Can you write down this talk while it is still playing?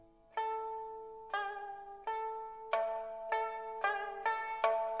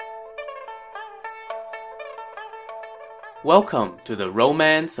Welcome to the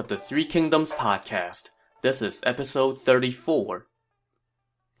Romance of the Three Kingdoms podcast. This is episode 34.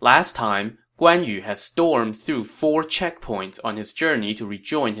 Last time, Guan Yu had stormed through 4 checkpoints on his journey to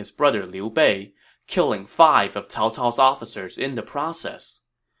rejoin his brother Liu Bei, killing 5 of Cao Cao's officers in the process.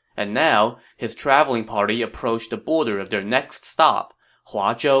 And now, his traveling party approached the border of their next stop,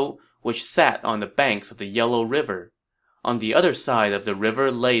 Huazhou, which sat on the banks of the Yellow River. On the other side of the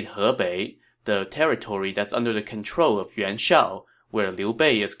river lay Hebei, the territory that's under the control of Yuan Shao, where Liu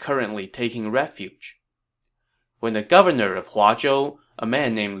Bei is currently taking refuge. When the governor of Huazhou, a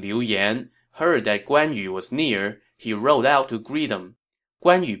man named Liu Yan, heard that Guan Yu was near, he rode out to greet him.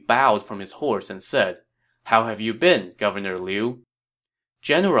 Guan Yu bowed from his horse and said, "How have you been, Governor Liu?"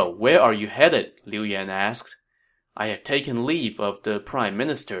 "General, where are you headed?" Liu Yan asked. "I have taken leave of the prime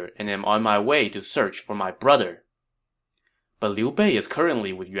minister and am on my way to search for my brother." "But Liu Bei is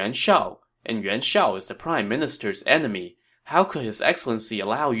currently with Yuan Shao, and Yuan Shao is the prime minister's enemy. How could his excellency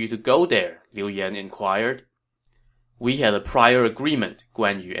allow you to go there?" Liu Yan inquired. "We had a prior agreement,"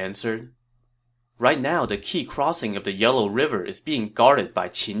 Guan Yu answered. "Right now, the key crossing of the Yellow River is being guarded by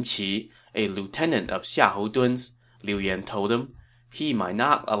Qin Qi, a lieutenant of Xiahou Dun's," Liu Yan told him. "He might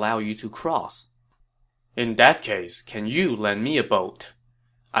not allow you to cross." "In that case, can you lend me a boat?"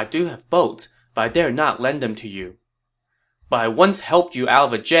 "I do have boats, but I dare not lend them to you." "But I once helped you out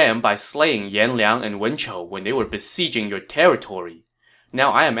of a jam by slaying Yan Liang and Wen Chou when they were besieging your territory.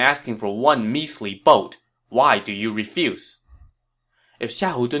 Now I am asking for one measly boat. Why do you refuse?" "If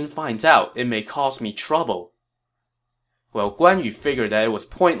Xiahou Dun finds out, it may cause me trouble." Well, Guan Yu figured that it was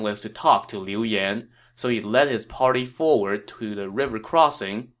pointless to talk to Liu Yan, so he led his party forward to the river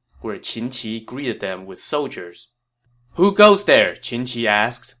crossing, where Qin Qi greeted them with soldiers. "Who goes there?" Qin Qi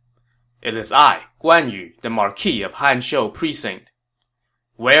asked. "It is I, Guan Yu, the Marquis of Hanshou Precinct."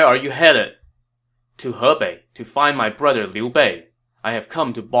 "Where are you headed?" "To Hebei, to find my brother Liu Bei. I have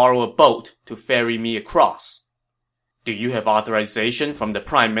come to borrow a boat to ferry me across." "Do you have authorization from the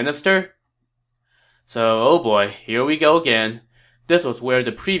Prime Minister?" So, oh boy, here we go again. This was where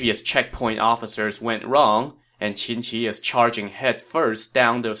the previous checkpoint officers went wrong, and Qin Qi is charging head first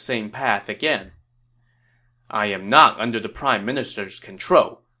down the same path again. "I am not under the Prime Minister's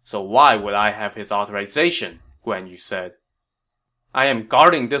control, so why would I have his authorization?" Guan Yu said. "I am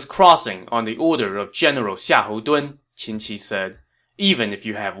guarding this crossing on the order of General Xiahou Dun," Qin Qi said. "Even if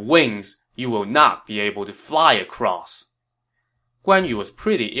you have wings, you will not be able to fly across." Guan Yu was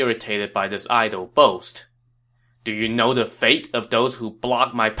pretty irritated by this idle boast. "Do you know the fate of those who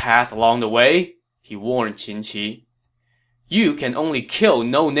block my path along the way?" he warned Qin Qi. "You can only kill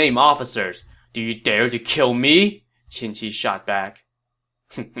no-name officers. Do you dare to kill me?" Qin Qi shot back.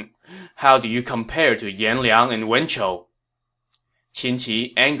 "How do you compare to Yan Liang and Wen Chou?" Qin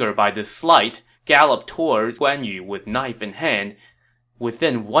Qi, angered by this slight, galloped toward Guan Yu with knife in hand.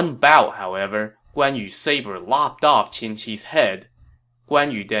 Within one bout, however, Guan Yu's saber lopped off Qin Qi's head.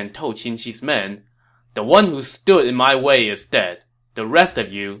 Guan Yu then told Qin Qi's men, "The one who stood in my way is dead. The rest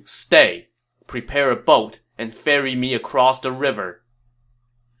of you, stay. Prepare a boat and ferry me across the river."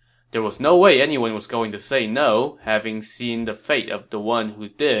 There was no way anyone was going to say no, having seen the fate of the one who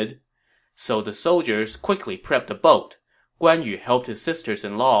did. So the soldiers quickly prepped a boat. Guan Yu helped his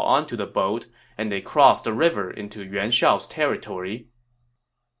sisters-in-law onto the boat, and they crossed the river into Yuan Shao's territory.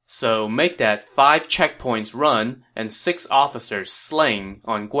 So make that 5 checkpoints run and 6 officers slain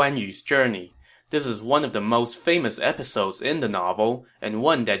on Guan Yu's journey. This is one of the most famous episodes in the novel, and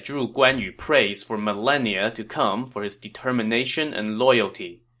one that drew Guan Yu praise for millennia to come for his determination and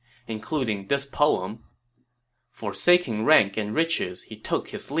loyalty, including this poem. "Forsaking rank and riches, he took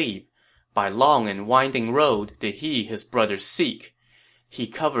his leave. By long and winding road did he his brother seek. He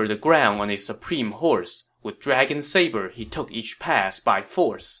covered the ground on a supreme horse. With dragon saber he took each pass by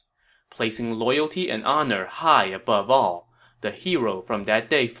force. Placing loyalty and honor high above all, the hero from that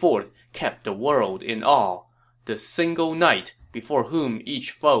day forth kept the world in awe. The single knight, before whom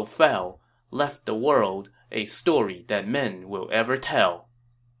each foe fell, left the world a story that men will ever tell."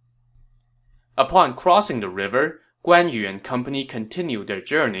 Upon crossing the river, Guan Yu and company continued their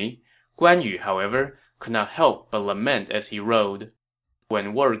journey. Guan Yu, however, could not help but lament as he rode.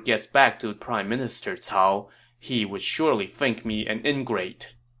 "When word gets back to Prime Minister Cao, he would surely think me an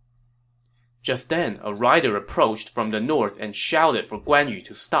ingrate." Just then, a rider approached from the north and shouted for Guan Yu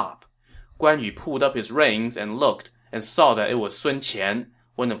to stop. Guan Yu pulled up his reins and looked, and saw that it was Sun Qian,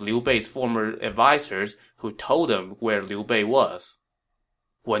 one of Liu Bei's former advisers, who told him where Liu Bei was.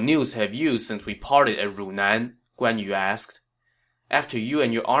 "What news have you since we parted at Runan?" Guan Yu asked. "After you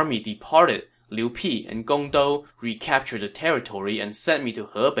and your army departed, Liu Pi and Gong Dou recaptured the territory and sent me to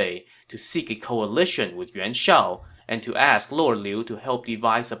Hebei to seek a coalition with Yuan Shao and to ask Lord Liu to help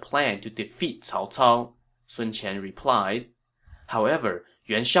devise a plan to defeat Cao Cao, Sun Qian replied. However,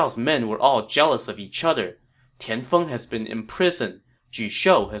 Yuan Shao's men were all jealous of each other. Tian Feng has been imprisoned, Ju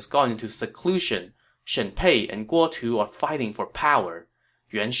Shou has gone into seclusion, Shen Pei and Guo Tu are fighting for power.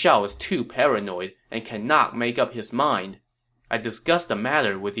 Yuan Shao is too paranoid and cannot make up his mind. I discussed the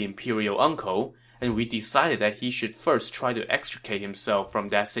matter with the imperial uncle, and we decided that he should first try to extricate himself from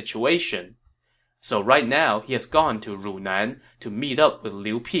that situation. So right now, he has gone to Runan to meet up with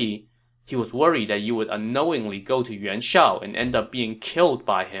Liu Pi. He was worried that you would unknowingly go to Yuan Shao and end up being killed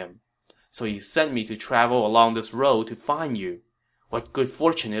by him. So he sent me to travel along this road to find you. What good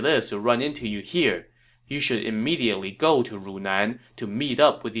fortune it is to run into you here. You should immediately go to Runan to meet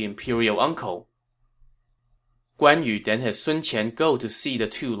up with the imperial uncle. Guan Yu then had Sun Qian go to see the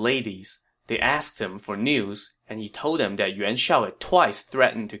two ladies. They asked him for news, and he told them that Yuan Shao had twice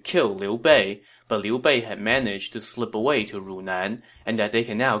threatened to kill Liu Bei, but Liu Bei had managed to slip away to Runan, and that they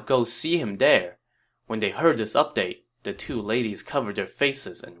can now go see him there. When they heard this update, the two ladies covered their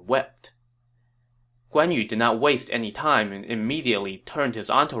faces and wept. Guan Yu did not waste any time and immediately turned his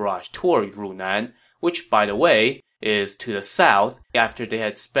entourage toward Runan, which, by the way, is to the south after they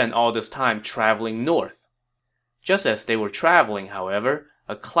had spent all this time traveling north. Just as they were traveling, however,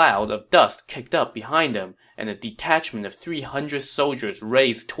 a cloud of dust kicked up behind them, and a detachment of 300 soldiers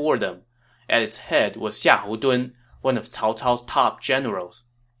raced toward them. At its head was Xiahou Dun, one of Cao Cao's top generals.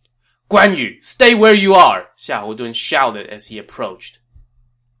 "Guan Yu, stay where you are!" Xiahou Dun shouted as he approached.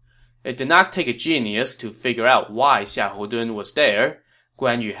 It did not take a genius to figure out why Xiahou Dun was there.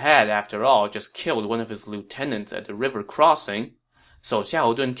 Guan Yu had, after all, just killed one of his lieutenants at the river crossing, so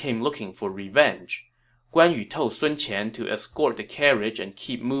Xiahou Dun came looking for revenge. Guan Yu told Sun Qian to escort the carriage and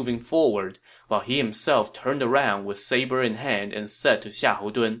keep moving forward, while he himself turned around with saber in hand and said to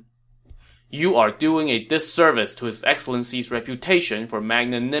Xiahou Dun, "You are doing a disservice to His Excellency's reputation for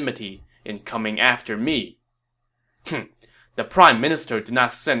magnanimity in coming after me." "The Prime Minister did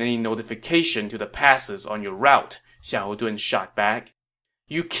not send any notification to the passes on your route," Xiahou Dun shot back.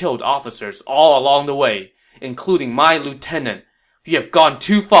 "You killed officers all along the way, including my lieutenant. You have gone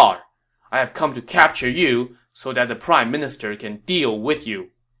too far. I have come to capture you so that the Prime Minister can deal with you."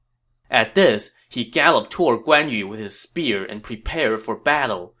 At this, he galloped toward Guan Yu with his spear and prepared for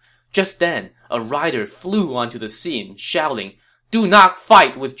battle. Just then, a rider flew onto the scene, shouting, "Do not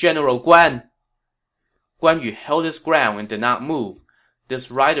fight with General Guan!" Guan Yu held his ground and did not move. This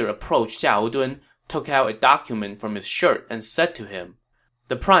rider approached Xiahou Dun, took out a document from his shirt, and said to him,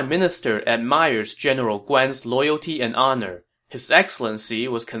 "The Prime Minister admires General Guan's loyalty and honor. His Excellency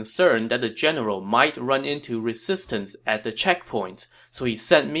was concerned that the general might run into resistance at the checkpoints, so he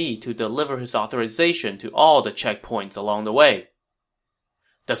sent me to deliver his authorization to all the checkpoints along the way."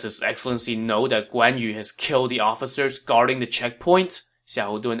 "Does His Excellency know that Guan Yu has killed the officers guarding the checkpoints?"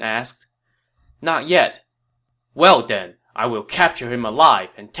 Xiahou Dun asked. "Not yet." "Well then, I will capture him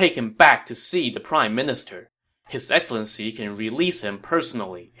alive and take him back to see the Prime Minister. His Excellency can release him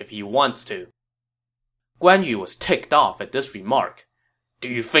personally if he wants to." Guan Yu was ticked off at this remark. "Do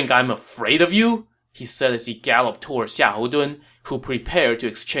you think I'm afraid of you?" he said as he galloped toward Xiahou Dun, who prepared to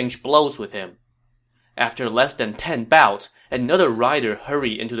exchange blows with him. After less than 10 bouts, another rider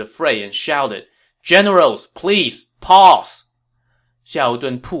hurried into the fray and shouted, "Generals, please, pause!" Xiahou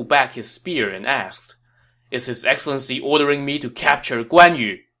Dun pulled back his spear and asked, "Is His Excellency ordering me to capture Guan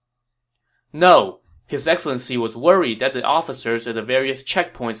Yu?" "No. His Excellency was worried that the officers at the various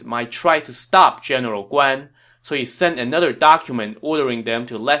checkpoints might try to stop General Guan, so he sent another document ordering them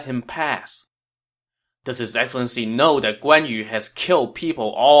to let him pass." "Does His Excellency know that Guan Yu has killed people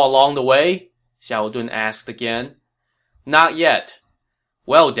all along the way?" Xiahou Dun asked again. "Not yet."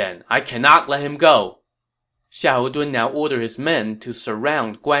 "Well then, I cannot let him go." Xiahou Dun now ordered his men to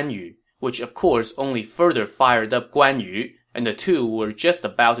surround Guan Yu, which of course only further fired up Guan Yu, and the two were just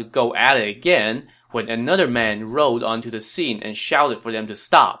about to go at it again when another man rode onto the scene and shouted for them to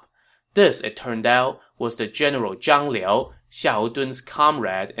stop. This, it turned out, was the General Zhang Liao, Xiahou Dun's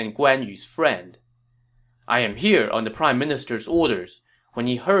comrade and Guan Yu's friend. "I am here on the Prime Minister's orders. When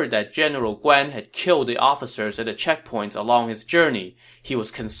he heard that General Guan had killed the officers at the checkpoints along his journey, he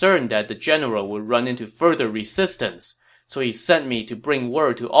was concerned that the general would run into further resistance, so he sent me to bring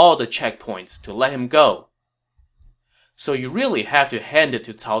word to all the checkpoints to let him go." So you really have to hand it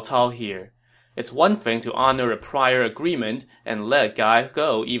to Cao Cao here. It's one thing to honor a prior agreement and let a guy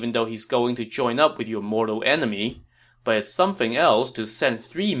go even though he's going to join up with your mortal enemy, but it's something else to send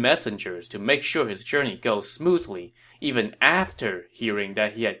 3 messengers to make sure his journey goes smoothly, even after hearing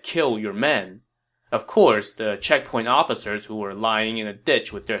that he had killed your men. Of course, the checkpoint officers who were lying in a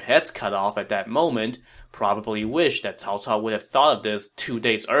ditch with their heads cut off at that moment probably wished that Cao Cao would have thought of this 2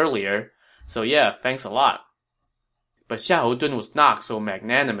 days earlier. So yeah, thanks a lot. But Xiahou Dun was not so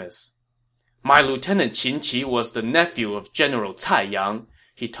magnanimous. My Lieutenant Qin Qi was the nephew of General Cai Yang,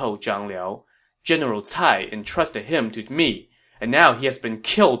 he told Zhang Liao. General Cai entrusted him to me, and now he has been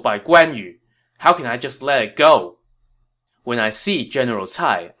killed by Guan Yu. How can I just let it go? When I see General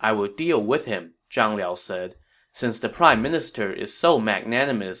Cai, I will deal with him, Zhang Liao said. Since the Prime Minister is so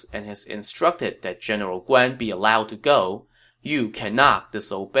magnanimous and has instructed that General Guan be allowed to go, you cannot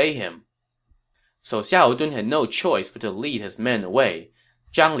disobey him. So Xiahou Dun had no choice but to lead his men away.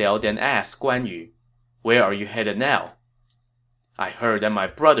 Zhang Liao then asked Guan Yu, "Where are you headed now?" "I heard that my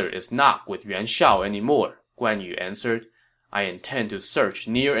brother is not with Yuan Shao anymore," Guan Yu answered. "I intend to search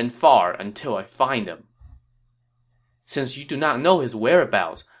near and far until I find him." "Since you do not know his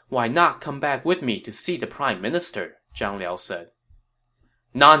whereabouts, why not come back with me to see the Prime Minister?" Zhang Liao said.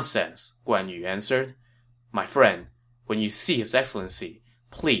 "Nonsense," Guan Yu answered. "My friend, when you see His Excellency,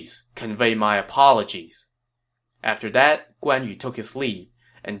 please convey my apologies." After that, Guan Yu took his leave,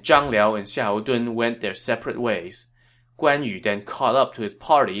 and Zhang Liao and Xiahou Dun went their separate ways. Guan Yu then caught up to his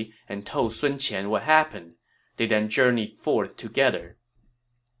party and told Sun Qian what happened. They then journeyed forth together.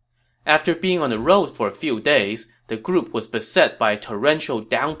 After being on the road for a few days, the group was beset by a torrential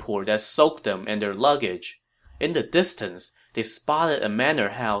downpour that soaked them and their luggage. In the distance, they spotted a manor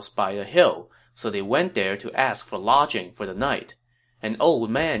house by a hill, so they went there to ask for lodging for the night. An old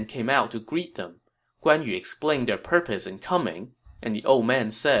man came out to greet them. Guan Yu explained their purpose in coming, and the old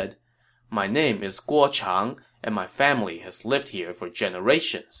man said, "My name is Guo Chang, and my family has lived here for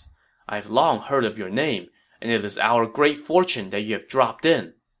generations. I have long heard of your name, and it is our great fortune that you have dropped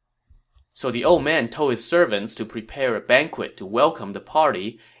in." So the old man told his servants to prepare a banquet to welcome the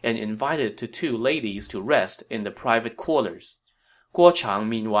party and invited the two ladies to rest in the private quarters. Guo Chang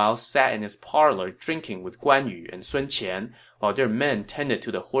meanwhile sat in his parlor drinking with Guan Yu and Sun Qian while their men tended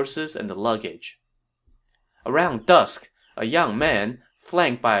to the horses and the luggage. Around dusk, a young man,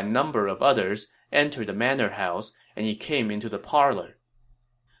 flanked by a number of others, entered the manor house, and he came into the parlor.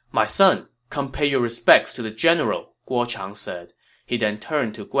 "My son, come pay your respects to the general," Guo Chang said. He then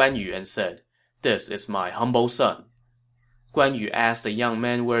turned to Guan Yu and said, "This is my humble son." Guan Yu asked the young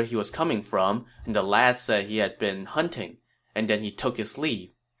man where he was coming from, and the lad said he had been hunting, and then he took his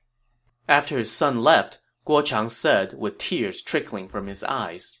leave. After his son left, Guo Chang said with tears trickling from his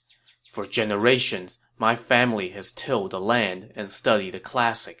eyes, "For generations, my family has tilled the land and studied the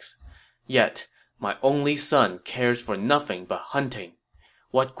classics. Yet, my only son cares for nothing but hunting.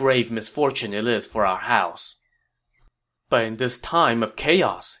 What grave misfortune it is for our house." "But in this time of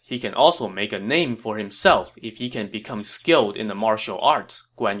chaos, he can also make a name for himself if he can become skilled in the martial arts,"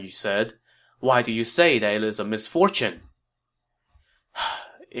 Guan Yu said. "Why do you say that it is a misfortune?"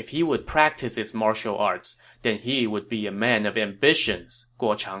 "If he would practice his martial arts, then he would be a man of ambitions,"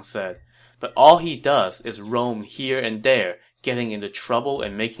 Guo Chang said. "But all he does is roam here and there, getting into trouble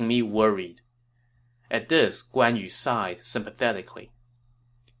and making me worried." At this, Guan Yu sighed sympathetically.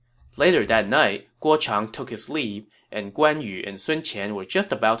 Later that night, Guo Chang took his leave, and Guan Yu and Sun Qian were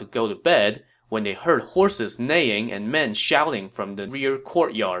just about to go to bed when they heard horses neighing and men shouting from the rear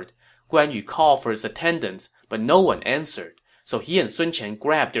courtyard. Guan Yu called for his attendants, but no one answered, so he and Sun Qian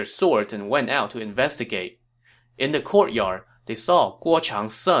grabbed their swords and went out to investigate. In the courtyard, they saw Guo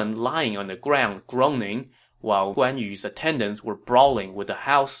Chang's son lying on the ground groaning, while Guan Yu's attendants were brawling with the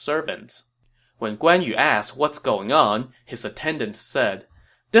house servants. When Guan Yu asked what's going on, his attendants said,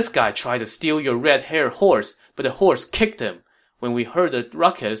 "This guy tried to steal your red-haired horse, but the horse kicked him. When we heard the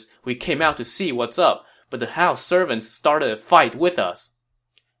ruckus, we came out to see what's up, but the house servants started a fight with us."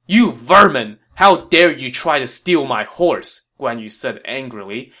 "You vermin! How dare you try to steal my horse!" Guan Yu said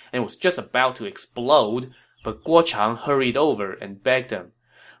angrily, and was just about to explode, but Guo Chang hurried over and begged him.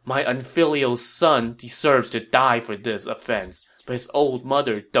 "My unfilial son deserves to die for this offense, but his old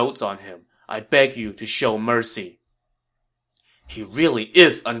mother dotes on him. I beg you to show mercy." "He really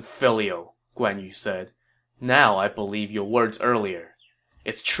is unfilial," Guan Yu said. "Now I believe your words earlier.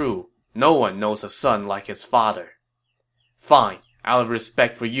 It's true, no one knows a son like his father. Fine, out of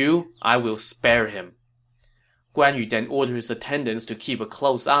respect for you, I will spare him." Guan Yu then ordered his attendants to keep a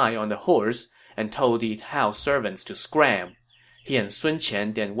close eye on the horse, and told the house servants to scram. He and Sun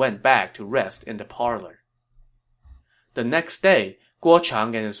Qian then went back to rest in the parlor. The next day, Guo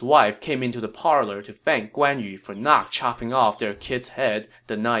Chang and his wife came into the parlor to thank Guan Yu for not chopping off their kid's head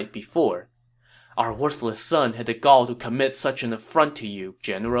the night before. "Our worthless son had the gall to commit such an affront to you,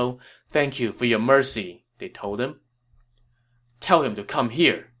 General. Thank you for your mercy," they told him. "Tell him to come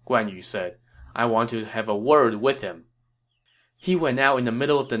here," Guan Yu said. I want to have a word with him." "He went out in the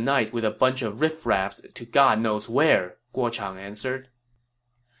middle of the night with a bunch of riffraffs to God knows where," Guo Chang answered.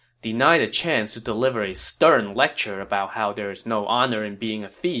 Denied a chance to deliver a stern lecture about how there is no honor in being a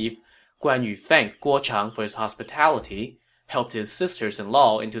thief, Guan Yu thanked Guo Chang for his hospitality, helped his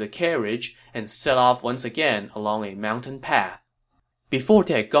sisters-in-law into the carriage, and set off once again along a mountain path. Before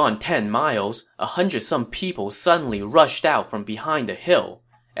they had gone 10 miles, 100-some people suddenly rushed out from behind a hill.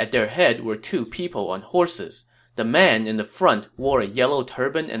 At their head were 2 people on horses. The man in the front wore a yellow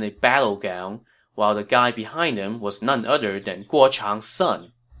turban and a battle gown, while the guy behind him was none other than Guo Chang's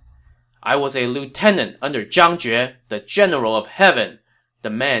son. "I was a lieutenant under Zhang Jue, the general of heaven," the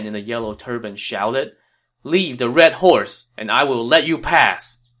man in the yellow turban shouted. "Leave the red horse, and I will let you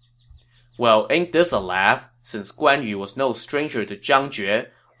pass." Well, ain't this a laugh, since Guan Yu was no stranger to Zhang Jue,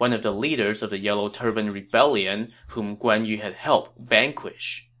 one of the leaders of the Yellow Turban Rebellion, whom Guan Yu had helped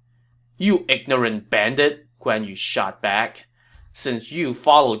vanquish. "You ignorant bandit," Guan Yu shot back. "Since you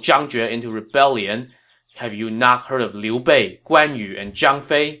followed Zhang Jue into rebellion, have you not heard of Liu Bei, Guan Yu, and Zhang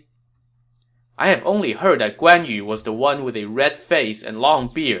Fei?" "I have only heard that Guan Yu was the one with a red face and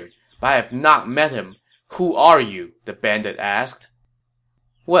long beard, but I have not met him. Who are you?" the bandit asked.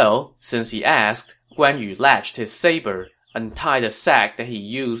 Well, since he asked, Guan Yu latched his saber, untied a sack that he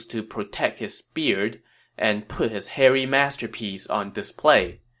used to protect his beard, and put his hairy masterpiece on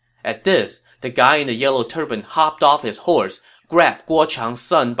display. At this, the guy in the yellow turban hopped off his horse, grabbed Guo Chang's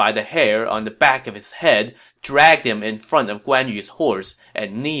son by the hair on the back of his head, dragged him in front of Guan Yu's horse,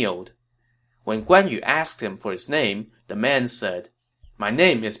 and kneeled. When Guan Yu asked him for his name, the man said, "My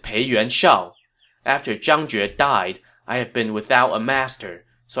name is Pei Yuan Shao. After Zhang Jue died, I have been without a master,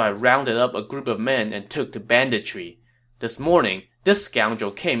 so I rounded up a group of men and took to banditry. This morning, this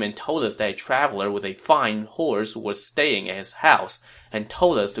scoundrel came and told us that a traveler with a fine horse was staying at his house, and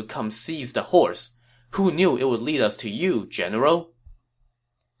told us to come seize the horse. Who knew it would lead us to you, General?"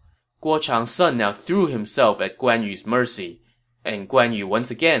 Guo Chang's son now threw himself at Guan Yu's mercy, and Guan Yu once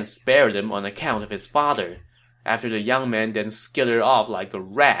again spared him on account of his father. After the young man then skittered off like a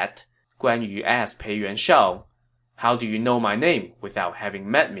rat, Guan Yu asked Pei Yuan Shao, "How do you know my name without having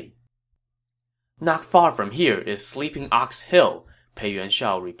met me?" "Not far from here is Sleeping Ox Hill," Pei Yuan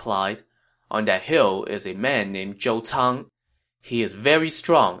Shao replied. "On that hill is a man named Zhou Cang. He is very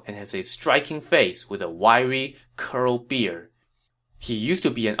strong and has a striking face with a wiry, curled beard. He used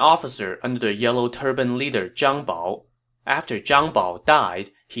to be an officer under the yellow turban leader Zhang Bao. After Zhang Bao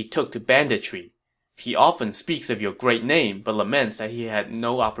died, he took to banditry. He often speaks of your great name, but laments that he had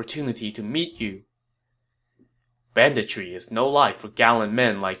no opportunity to meet you." "Banditry is no life for gallant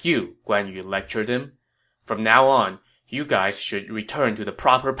men like you," Guan Yu lectured him. "From now on, you guys should return to the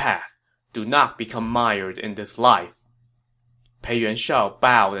proper path. Do not become mired in this life." Pei Yuan Shao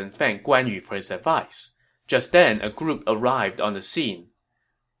bowed and thanked Guan Yu for his advice. Just then, a group arrived on the scene.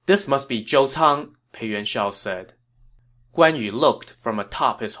 "This must be Zhou Cang," Pei Yuan Shao said. Guan Yu looked from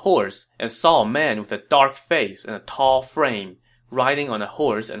atop his horse and saw a man with a dark face and a tall frame, riding on a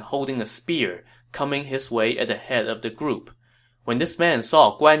horse and holding a spear, coming his way at the head of the group. When this man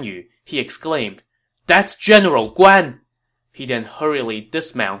saw Guan Yu, he exclaimed, "That's General Guan!" He then hurriedly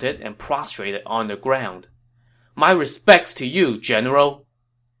dismounted and prostrated on the ground. "My respects to you, General."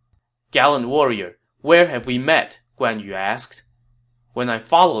 "Gallant warrior, where have we met?" Guan Yu asked. "When I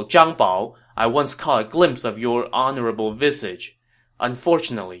followed Zhang Bao, I once caught a glimpse of your honorable visage.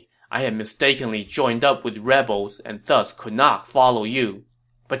 Unfortunately, I had mistakenly joined up with rebels and thus could not follow you.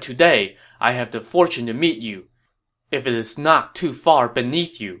 But today, I have the fortune to meet you. If it is not too far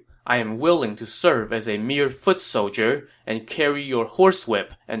beneath you, I am willing to serve as a mere foot soldier and carry your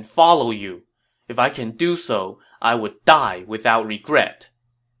horsewhip and follow you. If I can do so, I would die without regret."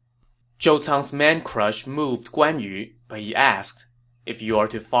 Zhou Cang's man-crush moved Guan Yu, but he asked, "If you are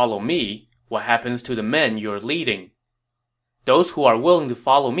to follow me, what happens to the men you're leading?" "Those who are willing to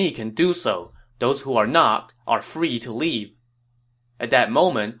follow me can do so. Those who are not are free to leave." At that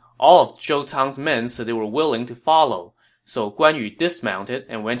moment, all of Zhou Cang's men said they were willing to follow, so Guan Yu dismounted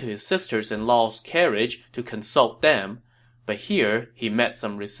and went to his sisters-in-law's carriage to consult them, but here he met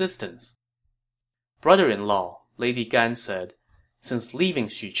some resistance. "Brother-in-law," Lady Gan said, "since leaving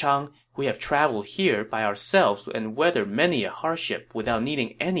Xuchang, we have traveled here by ourselves and weathered many a hardship without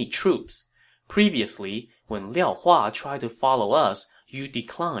needing any troops. Previously, when Liao Hua tried to follow us, you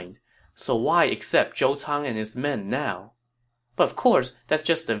declined, so why accept Zhou Cang and his men now? But of course, that's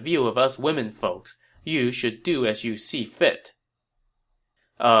just the view of us women folks. You should do as you see fit."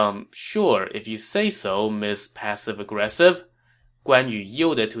 Sure, if you say so, Miss Passive-Aggressive." Guan Yu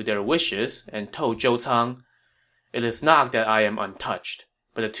yielded to their wishes and told Zhou Cang, "It is not that I am untouched.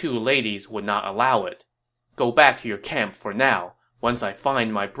 but the two ladies would not allow it. Go back to your camp for now. Once I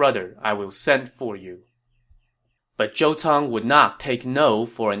find my brother, I will send for you. But Zhou Cang would not take no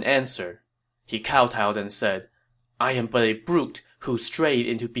for an answer. He kowtowed and said, I am but a brute who strayed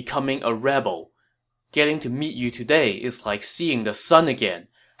into becoming a rebel. Getting to meet you today is like seeing the sun again.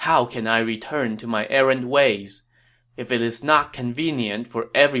 How can I return to my errant ways? If it is not convenient for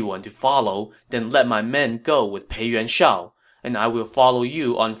everyone to follow, then let my men go with Pei Yuanshao, and I will follow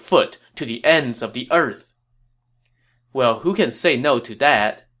you on foot to the ends of the earth. Well, who can say no to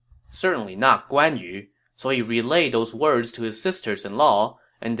that? Certainly not Guan Yu, so he relayed those words to his sisters-in-law,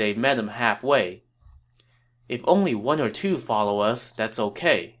 and they met him halfway. If only one or two follow us, that's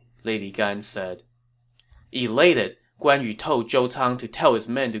okay, Lady Gan said. Elated, Guan Yu told Zhou Cang to tell his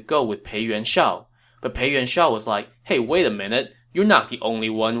men to go with Pei Yuanshao, but Pei Yuanshao was like, hey, wait a minute, you're not the only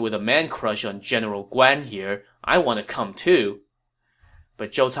one with a man-crush on General Guan here. I want to come too.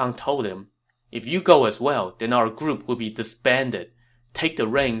 But Zhou Cang told him, if you go as well, then our group will be disbanded. Take the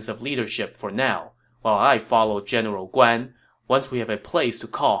reins of leadership for now, while I follow General Guan. Once we have a place to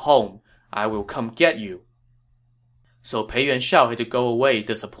call home, I will come get you. So Pei Yuanshao had to go away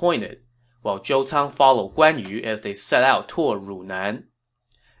disappointed, while Zhou Cang followed Guan Yu as they set out toward Runan.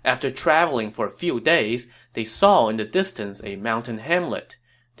 After traveling for a few days, they saw in the distance a mountain hamlet.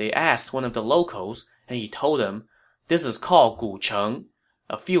 They asked one of the locals, and he told them, this is called Gucheng.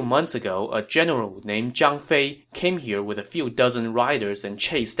 A few months ago, a general named Zhang Fei came here with a few dozen riders and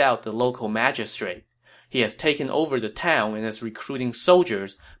chased out the local magistrate. He has taken over the town and is recruiting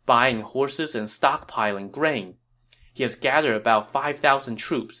soldiers, buying horses and stockpiling grain. He has gathered about 5,000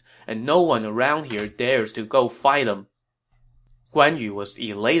 troops, and no one around here dares to go fight him. Guan Yu was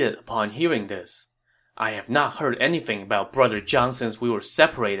elated upon hearing this. I have not heard anything about Brother Zhang since we were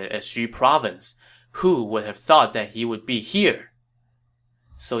separated at Xu province. Who would have thought that he would be here?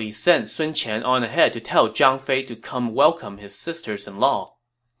 So he sent Sun Qian on ahead to tell Zhang Fei to come welcome his sisters-in-law.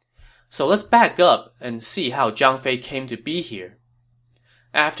 So let's back up and see how Zhang Fei came to be here.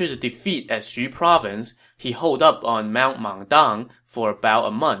 After the defeat at Xu province, he holed up on Mount Mangdang for about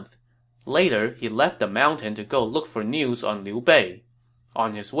a month. Later, he left the mountain to go look for news on Liu Bei.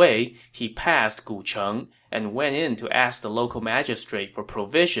 On his way, he passed Gucheng and went in to ask the local magistrate for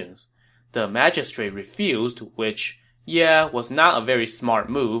provisions. The magistrate refused, which, was not a very smart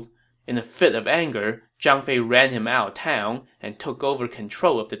move. In a fit of anger, Zhang Fei ran him out of town and took over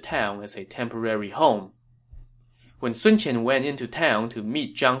control of the town as a temporary home. When Sun Qian went into town to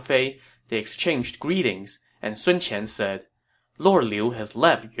meet Zhang Fei, they exchanged greetings, and Sun Qian said, Lord Liu has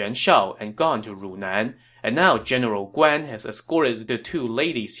left Yuanshao and gone to Runan, and now General Guan has escorted the two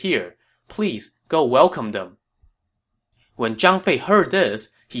ladies here. Please go welcome them. When Zhang Fei heard this,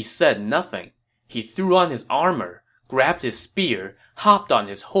 he said nothing. He threw on his armor, grabbed his spear, hopped on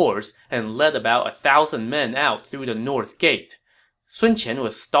his horse, and led about 1,000 men out through the north gate. Sun Qian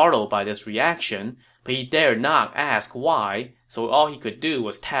was startled by this reaction, but he dared not ask why, so all he could do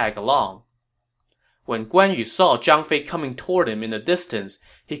was tag along. When Guan Yu saw Zhang Fei coming toward him in the distance,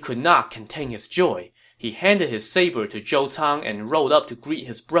 he could not contain his joy. He handed his saber to Zhou Cang and rode up to greet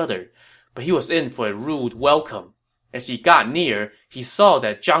his brother, but he was in for a rude welcome. As he got near, he saw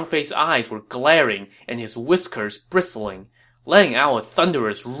that Zhang Fei's eyes were glaring and his whiskers bristling. Letting out a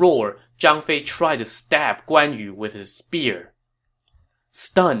thunderous roar, Zhang Fei tried to stab Guan Yu with his spear.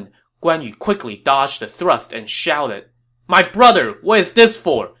 Stunned, Guan Yu quickly dodged the thrust and shouted, My brother, what is this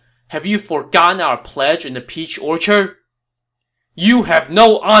for? Have you forgotten our pledge in the peach orchard? You have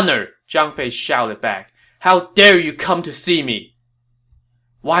no honor, Zhang Fei shouted back. How dare you come to see me?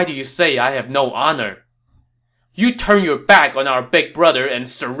 Why do you say I have no honor? You turn your back on our big brother and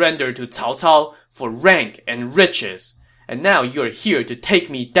surrender to Cao Cao for rank and riches, and now you are here to take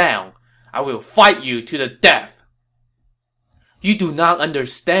me down. I will fight you to the death. You do not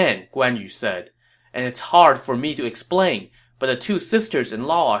understand, Guan Yu said, and it's hard for me to explain, but the two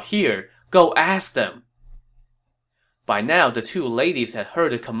sisters-in-law are here. Go ask them. By now, the two ladies had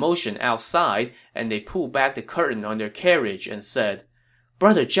heard a commotion outside, and they pulled back the curtain on their carriage and said,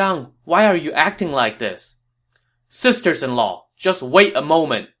 Brother Zhang, why are you acting like this? Sisters-in-law, just wait a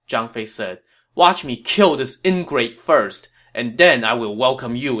moment, Zhang Fei said. Watch me kill this ingrate first, and then I will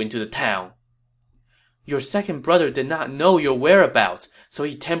welcome you into the town. Your second brother did not know your whereabouts, so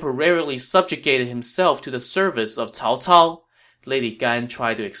he temporarily subjugated himself to the service of Cao Cao, Lady Gan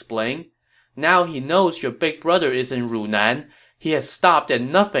tried to explain. Now he knows your big brother is in Runan. He has stopped at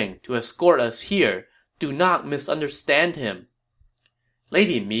nothing to escort us here. Do not misunderstand him.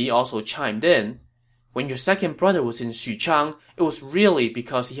 Lady Mi also chimed in. When your second brother was in Xuchang, it was really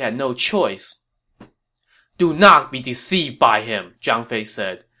because he had no choice. Do not be deceived by him, Zhang Fei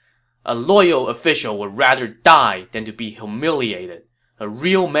said. A loyal official would rather die than to be humiliated. A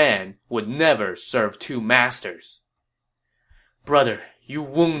real man would never serve two masters. Brother, you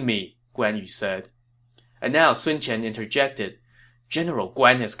wound me, Guan Yu said. And now Sun Qian interjected. General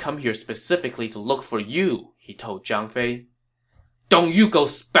Guan has come here specifically to look for you, he told Zhang Fei. Don't you go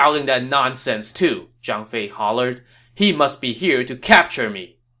spouting that nonsense too, Zhang Fei hollered. He must be here to capture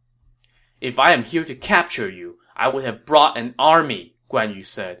me. If I am here to capture you, I would have brought an army, Guan Yu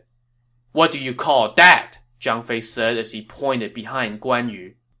said. What do you call that? Zhang Fei said as he pointed behind Guan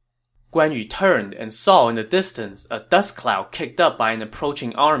Yu. Guan Yu turned and saw in the distance a dust cloud kicked up by an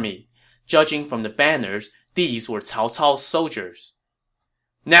approaching army. Judging from the banners, these were Cao Cao's soldiers.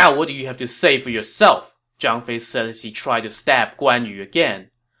 Now what do you have to say for yourself? Zhang Fei said as he tried to stab Guan Yu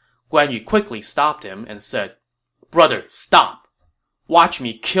again. Guan Yu quickly stopped him and said, Brother, stop. Watch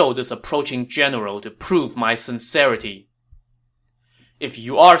me kill this approaching general to prove my sincerity. If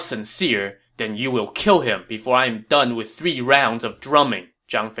you are sincere, then you will kill him before I am done with 3 rounds of drumming,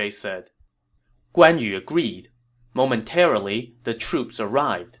 Zhang Fei said. Guan Yu agreed. Momentarily, the troops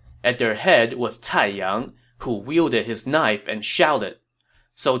arrived. At their head was Cai Yang, who wielded his knife and shouted,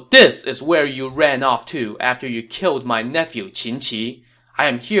 So this is where you ran off to after you killed my nephew Qin Qi. I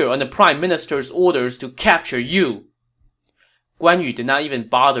am here on the Prime Minister's orders to capture you. Guan Yu did not even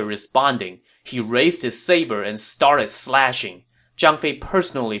bother responding. He raised his saber and started slashing. Zhang Fei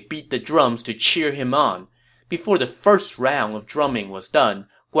personally beat the drums to cheer him on. Before the first round of drumming was done,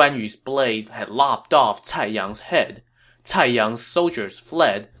 Guan Yu's blade had lopped off Cai Yang's head. Cai Yang's soldiers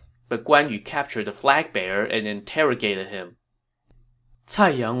fled, but Guan Yu captured the flag bearer and interrogated him. Cai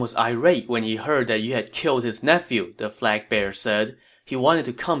Yang was irate when he heard that you had killed his nephew, the flag bearer said. He wanted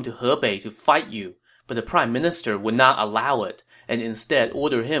to come to Hebei to fight you, but the prime minister would not allow it, and instead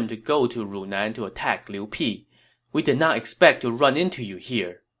ordered him to go to Runan to attack Liu Pi. We did not expect to run into you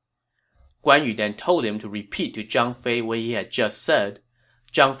here. Guan Yu then told him to repeat to Zhang Fei what he had just said.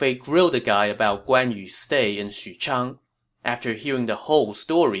 Zhang Fei grilled the guy about Guan Yu's stay in Xuchang. After hearing the whole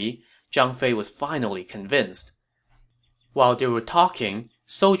story, Zhang Fei was finally convinced. While they were talking,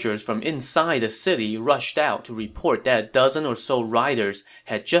 soldiers from inside the city rushed out to report that a dozen or so riders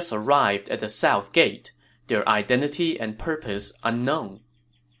had just arrived at the south gate, their identity and purpose unknown.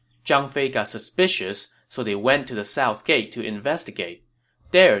 Zhang Fei got suspicious, so they went to the south gate to investigate.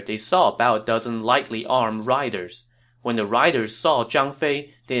 There, they saw about a dozen lightly armed riders. When the riders saw Zhang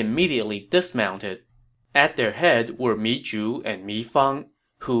Fei, they immediately dismounted. At their head were Mi Zhu and Mi Fang,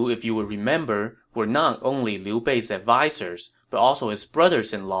 who, if you will remember, were not only Liu Bei's advisors, but also his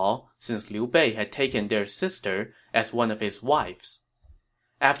brothers-in-law, since Liu Bei had taken their sister as one of his wives.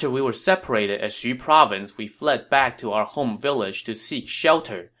 After we were separated at Xu province, we fled back to our home village to seek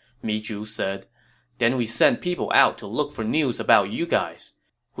shelter, Mi Zhu said. Then we sent people out to look for news about you guys.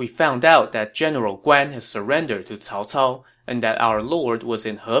 We found out that General Guan has surrendered to Cao Cao, and that our lord was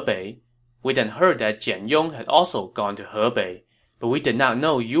in Hebei. We then heard that Jian Yong had also gone to Hebei, but we did not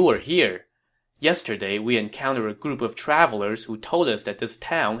know you were here. Yesterday, we encountered a group of travelers who told us that this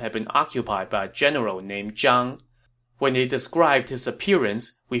town had been occupied by a general named Zhang. When they described his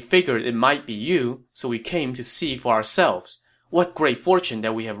appearance, we figured it might be you, so we came to see for ourselves. What great fortune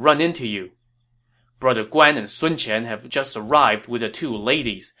that we have run into you. Brother Guan and Sun Qian have just arrived with the 2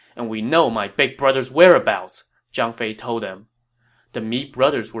 ladies, and we know my big brother's whereabouts, Zhang Fei told them. The Mi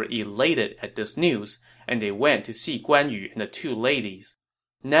brothers were elated at this news, and they went to see Guan Yu and the 2 ladies.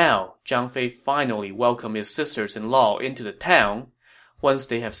 Now, Zhang Fei finally welcomed his sisters-in-law into the town. Once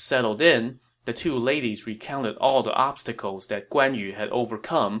they have settled in, the 2 ladies recounted all the obstacles that Guan Yu had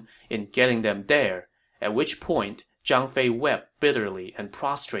overcome in getting them there, at which point Zhang Fei wept bitterly and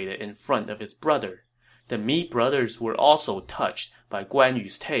prostrated in front of his brother. The Mi brothers were also touched by Guan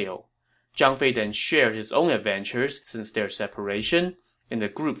Yu's tale. Zhang Fei then shared his own adventures since their separation, and the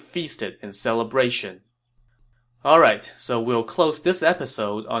group feasted in celebration. Alright, so we'll close this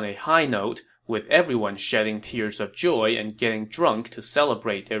episode on a high note, with everyone shedding tears of joy and getting drunk to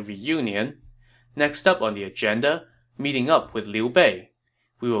celebrate their reunion. Next up on the agenda, meeting up with Liu Bei.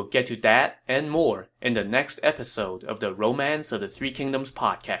 We will get to that and more in the next episode of the Romance of the Three Kingdoms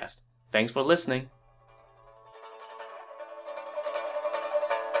podcast. Thanks for listening.